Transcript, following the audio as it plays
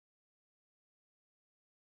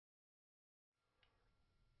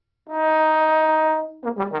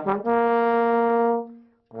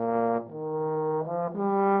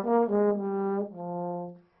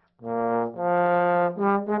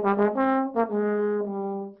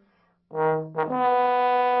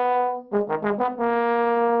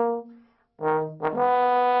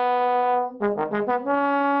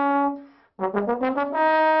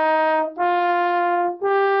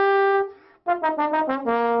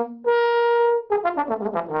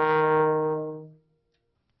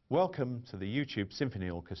Welcome to the YouTube Symphony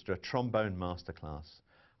Orchestra Trombone Masterclass.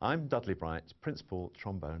 I'm Dudley Bright, Principal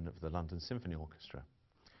Trombone of the London Symphony Orchestra.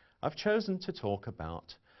 I've chosen to talk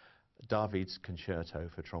about David's Concerto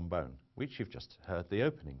for Trombone, which you've just heard the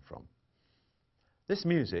opening from. This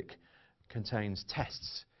music contains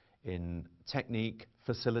tests in technique,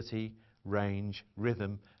 facility, range,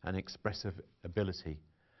 rhythm and expressive ability.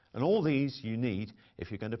 And all these you need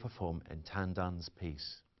if you're going to perform in Tandon's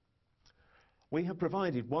piece. We have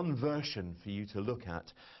provided one version for you to look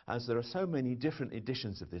at, as there are so many different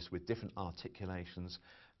editions of this with different articulations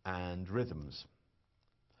and rhythms.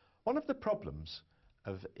 One of the problems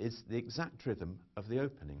is the exact rhythm of the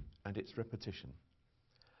opening and its repetition.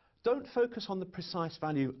 Don't focus on the precise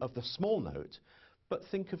value of the small note, but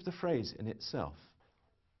think of the phrase in itself.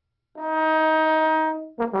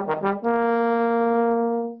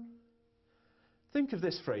 Think of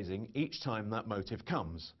this phrasing each time that motive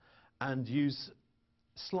comes, and use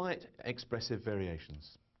slight expressive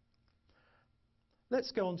variations.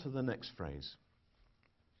 Let's go on to the next phrase.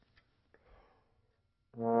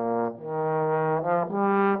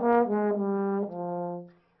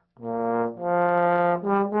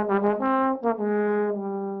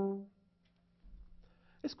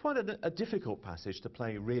 It's quite a difficult passage to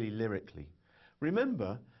play really lyrically.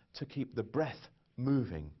 Remember to keep the breath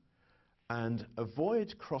moving and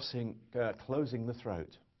avoid closing the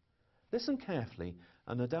throat. Listen carefully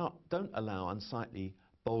and don't allow unsightly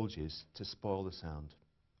bulges to spoil the sound.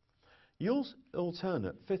 Use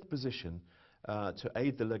alternate fifth position to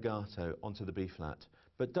aid the legato onto the B flat,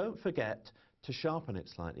 but don't forget to sharpen it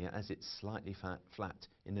slightly, as it's slightly flat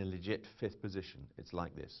in a legit fifth position. It's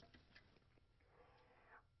like this.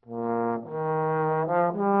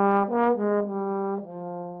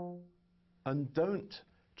 And don't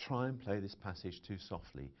try and play this passage too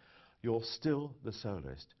softly. You're still the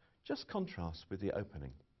soloist. Just contrast with the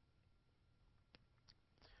opening.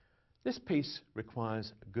 This piece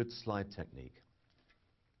requires a good slide technique.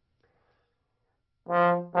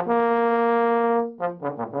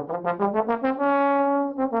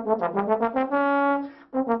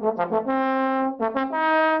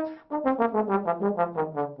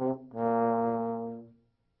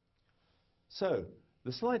 So,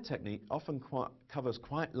 the slide technique often covers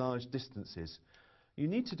quite large distances. You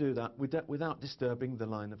need to do that without disturbing the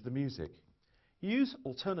line of the music. Use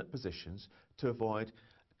alternate positions to avoid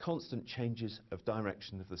constant changes of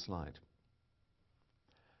direction of the slide.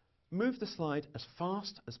 Move the slide as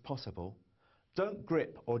fast as possible. Don't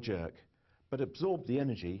grip or jerk, but absorb the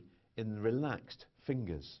energy in relaxed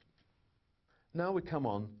fingers. Now we come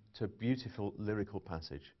on to a beautiful lyrical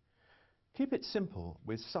passage. Keep it simple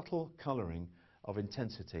with subtle colouring of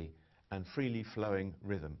intensity and freely flowing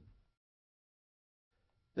rhythm.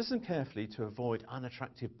 Listen carefully to avoid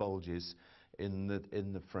unattractive bulges in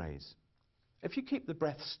the phrase. If you keep the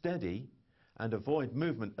breath steady and avoid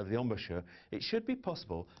movement of the embouchure, it should be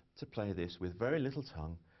possible to play this with very little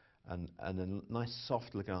tongue and a nice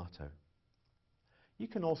soft legato. You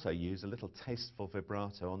can also use a little tasteful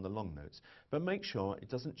vibrato on the long notes, but make sure it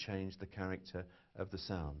doesn't change the character of the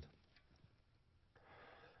sound.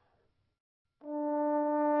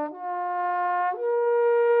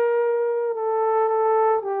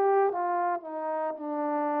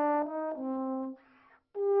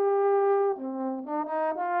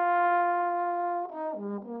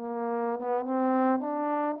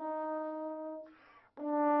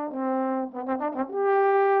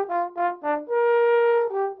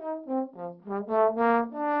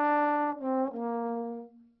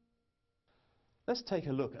 Let's take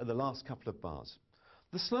a look at the last couple of bars.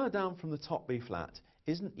 The slur down from the top B flat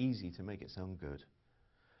isn't easy to make it sound good.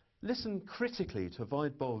 Listen critically to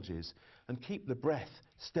avoid bulges and keep the breath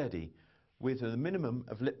steady with a minimum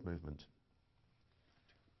of lip movement.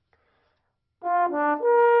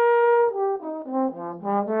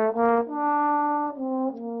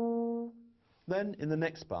 Then in the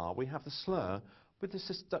next bar we have the slur with the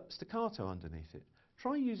staccato underneath it.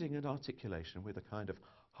 Try using an articulation with a kind of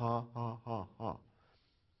ha ha ha ha.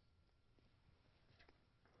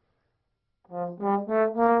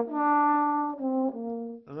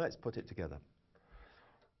 And let's put it together.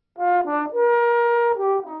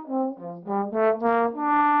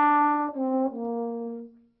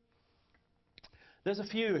 There's a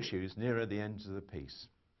few issues nearer the end of the piece.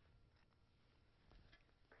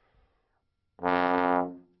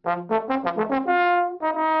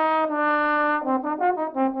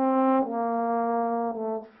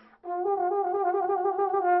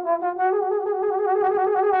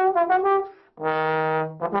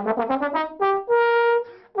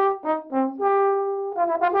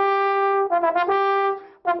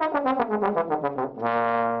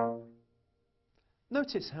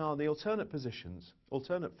 Notice how the alternate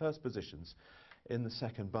first positions in the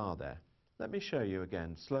second bar there. Let me show you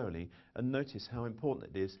again slowly and notice how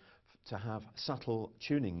important it is to have subtle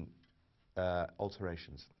tuning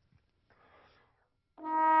alterations.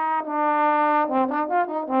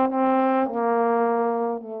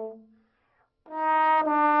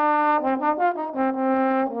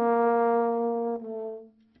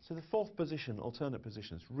 So the fourth position, alternate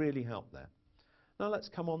positions, really help there. Now let's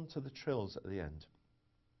come on to the trills at the end.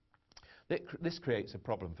 This creates a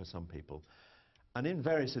problem for some people, and in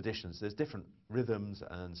various editions there's different rhythms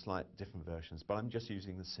and slight different versions, but I'm just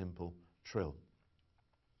using the simple trill.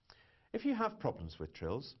 If you have problems with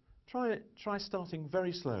trills, try starting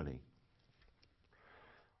very slowly.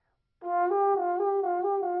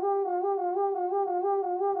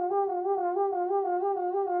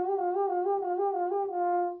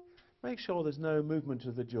 Make sure there's no movement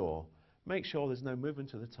of the jaw. Make sure there's no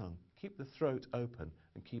movement of the tongue. Keep the throat open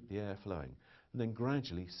and keep the air flowing. And then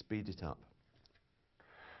gradually speed it up.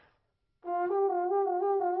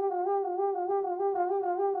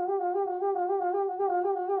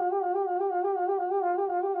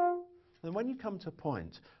 And when you come to a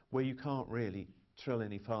point where you can't really trill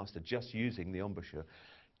any faster just using the embouchure,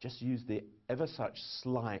 just use the ever such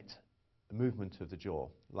slight movement of the jaw,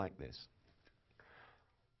 like this.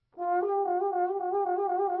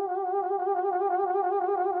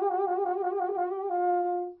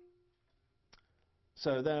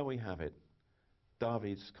 So there we have it,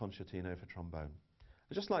 David's concertino for trombone.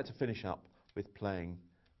 I'd just like to finish up with playing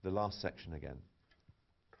the last section again.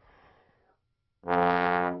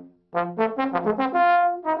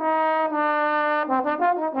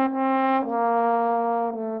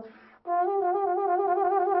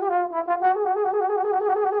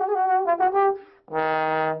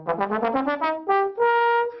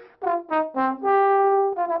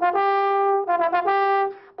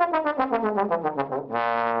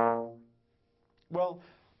 Well,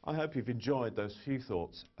 I hope you've enjoyed those few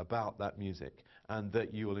thoughts about that music and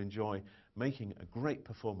that you will enjoy making a great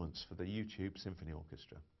performance for the YouTube Symphony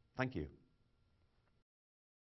Orchestra. Thank you.